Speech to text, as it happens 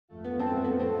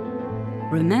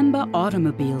Remember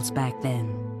automobiles back then?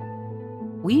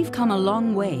 We've come a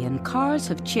long way and cars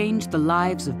have changed the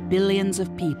lives of billions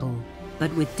of people.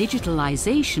 But with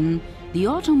digitalization, the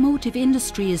automotive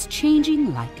industry is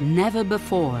changing like never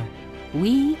before.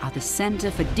 We are the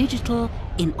Center for Digital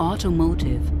in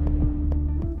Automotive.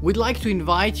 We'd like to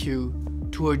invite you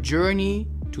to a journey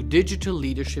to digital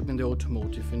leadership in the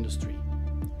automotive industry.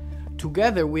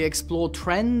 Together, we explore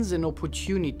trends and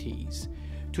opportunities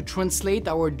to translate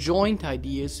our joint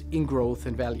ideas in growth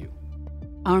and value.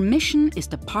 Our mission is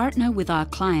to partner with our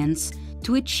clients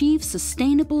to achieve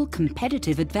sustainable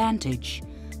competitive advantage,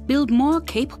 build more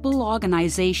capable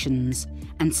organizations,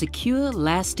 and secure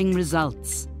lasting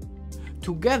results.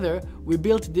 Together, we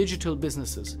build digital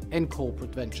businesses and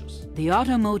corporate ventures. The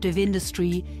automotive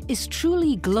industry is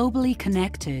truly globally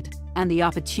connected, and the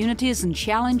opportunities and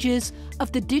challenges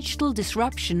of the digital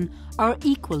disruption are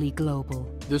equally global.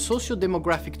 The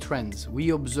socio-demographic trends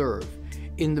we observe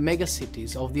in the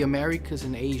megacities of the Americas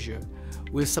and Asia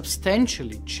will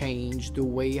substantially change the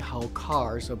way how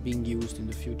cars are being used in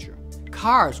the future.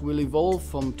 Cars will evolve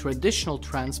from traditional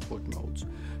transport modes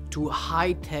to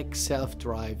high-tech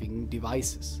self-driving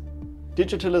devices.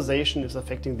 Digitalization is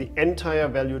affecting the entire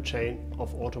value chain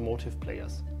of automotive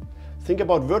players. Think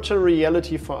about virtual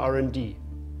reality for R&D.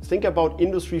 Think about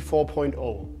Industry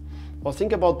 4.0. Or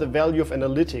think about the value of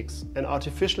analytics and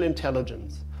artificial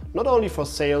intelligence, not only for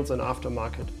sales and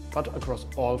aftermarket, but across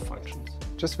all functions.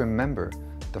 Just remember,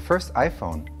 the first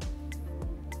iPhone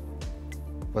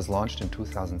was launched in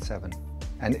 2007.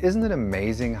 And isn't it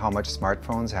amazing how much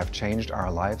smartphones have changed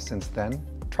our lives since then?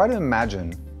 Try to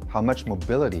imagine how much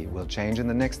mobility will change in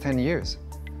the next 10 years.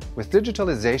 With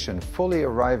digitalization fully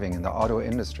arriving in the auto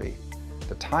industry,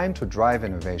 the time to drive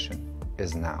innovation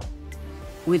is now.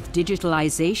 With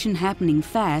digitalization happening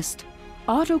fast,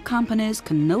 auto companies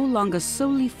can no longer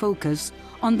solely focus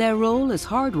on their role as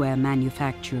hardware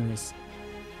manufacturers.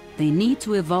 They need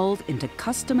to evolve into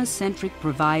customer-centric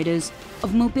providers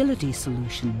of mobility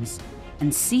solutions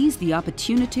and seize the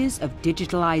opportunities of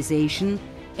digitalization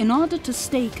in order to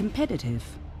stay competitive.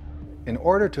 In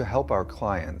order to help our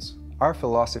clients, our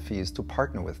philosophy is to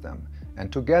partner with them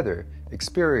and together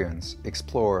experience,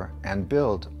 explore, and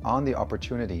build on the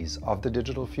opportunities of the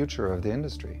digital future of the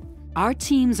industry. Our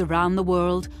teams around the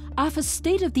world offer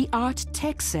state-of-the-art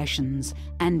tech sessions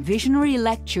and visionary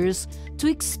lectures to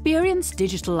experience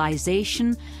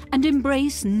digitalization and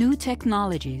embrace new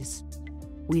technologies.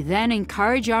 We then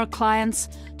encourage our clients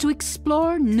to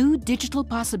explore new digital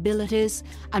possibilities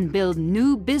and build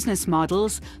new business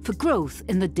models for growth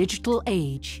in the digital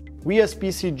age. We as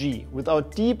BCG, with our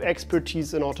deep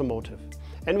expertise in automotive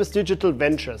and with digital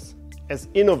ventures, as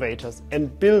innovators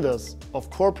and builders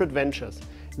of corporate ventures,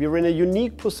 we are in a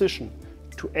unique position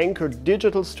to anchor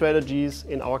digital strategies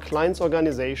in our clients'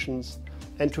 organizations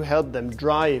and to help them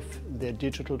drive their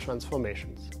digital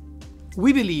transformations.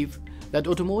 We believe that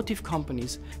automotive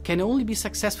companies can only be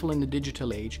successful in the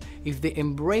digital age if they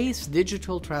embrace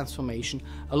digital transformation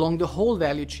along the whole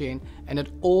value chain and at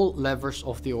all levels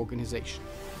of the organization.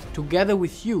 Together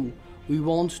with you, we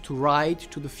want to ride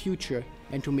to the future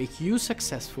and to make you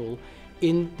successful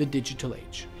in the digital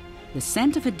age. The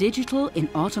Center for Digital in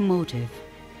Automotive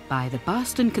by the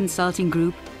Boston Consulting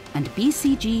Group and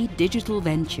BCG Digital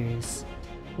Ventures.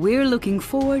 We're looking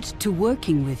forward to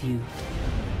working with you.